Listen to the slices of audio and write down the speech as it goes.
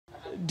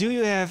Do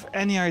you have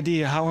any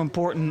idea how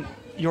important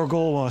your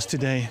goal was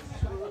today?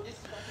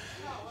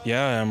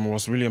 Yeah, it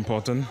was really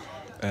important.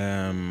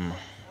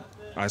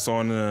 I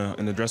saw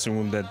in the dressing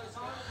room that,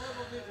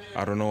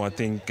 I don't know, I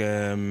think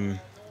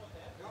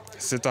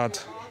Sittard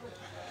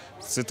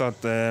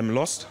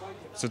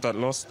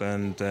lost,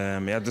 and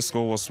yeah, this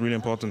goal was really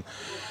important.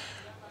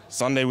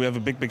 Sunday we have a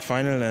big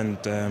final, and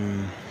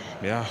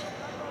yeah,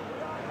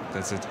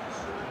 that's it.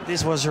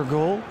 This was your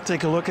goal.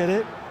 Take a look at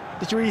it.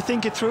 Did you really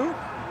think it through?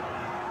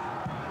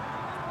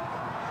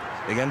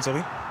 Again,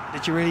 sorry?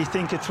 Did you really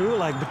think it through,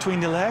 like between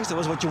the legs? That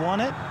was what you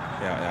wanted?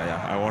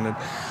 Yeah, I wanted.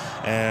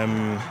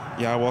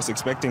 Yeah, I was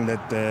expecting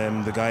that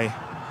the guy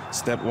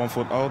stepped 1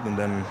 foot out, and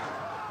then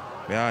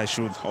yeah, I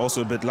shoot.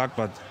 Also a bit luck,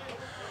 but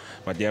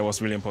yeah, it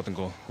was really important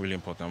goal. Really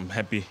important. I'm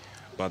happy,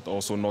 but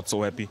also not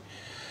so happy.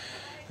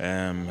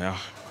 Yeah.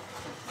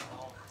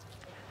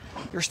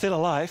 You're still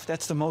alive.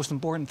 That's the most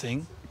important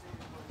thing.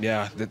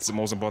 Yeah, that's the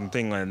most important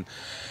thing. And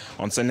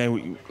on Sunday,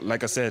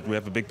 like I said, we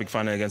have a big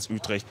final against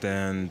Utrecht,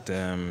 and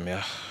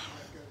yeah,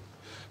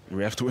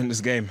 we have to win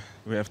this game.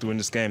 We have to win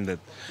this game that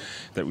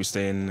we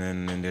stay in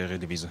the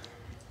Eredivisie.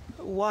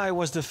 Why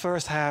was the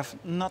first half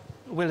not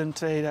Willem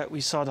II that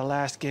we saw the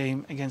last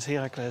game against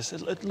Heracles?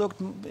 It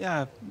looked,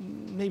 yeah,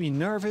 maybe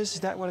nervous.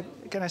 Is that what?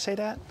 Can I say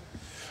that?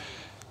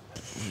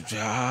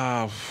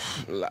 Yeah,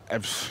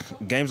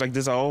 games like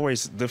this are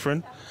always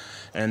different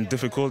and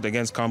difficult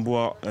against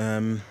Cambuur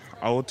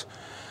out.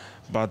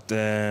 But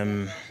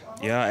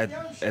yeah,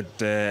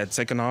 at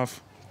second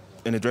half,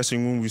 in the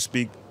dressing room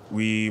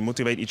we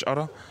motivate each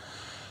other.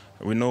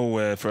 We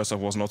know first half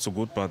was not so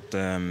good, but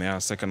yeah,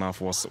 second half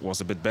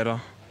was a bit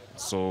better.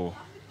 So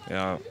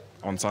yeah,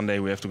 on Sunday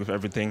we have to give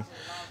everything.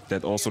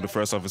 That also the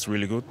first half is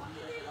really good,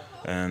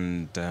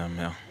 and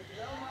yeah.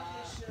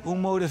 Who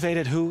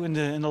motivated who in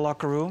the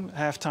locker room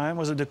halftime?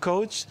 Was it the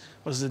coach?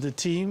 Was it the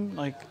team?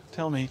 Like,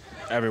 tell me.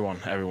 Everyone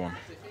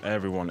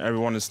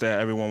is there.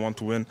 Everyone wants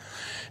to win.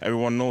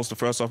 Everyone knows the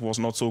first half was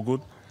not so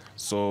good,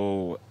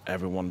 so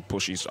everyone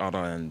push each other,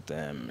 and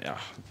yeah.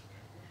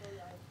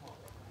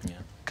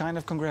 Kind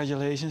of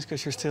congratulations,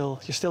 because you're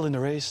still in the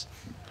race.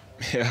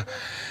 Yeah.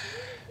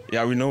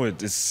 Yeah, we know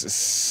it.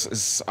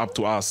 It's up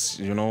to us,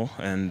 you know,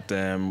 and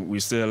we're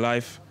still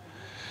alive.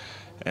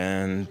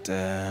 And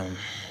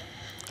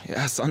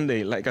yeah,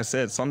 Sunday, like I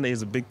said, Sunday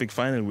is a big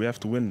final. We have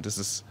to win. This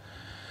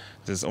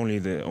is only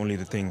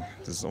the thing.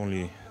 This is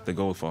only the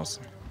goal for us.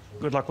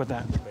 Good luck with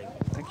that.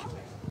 Thank you.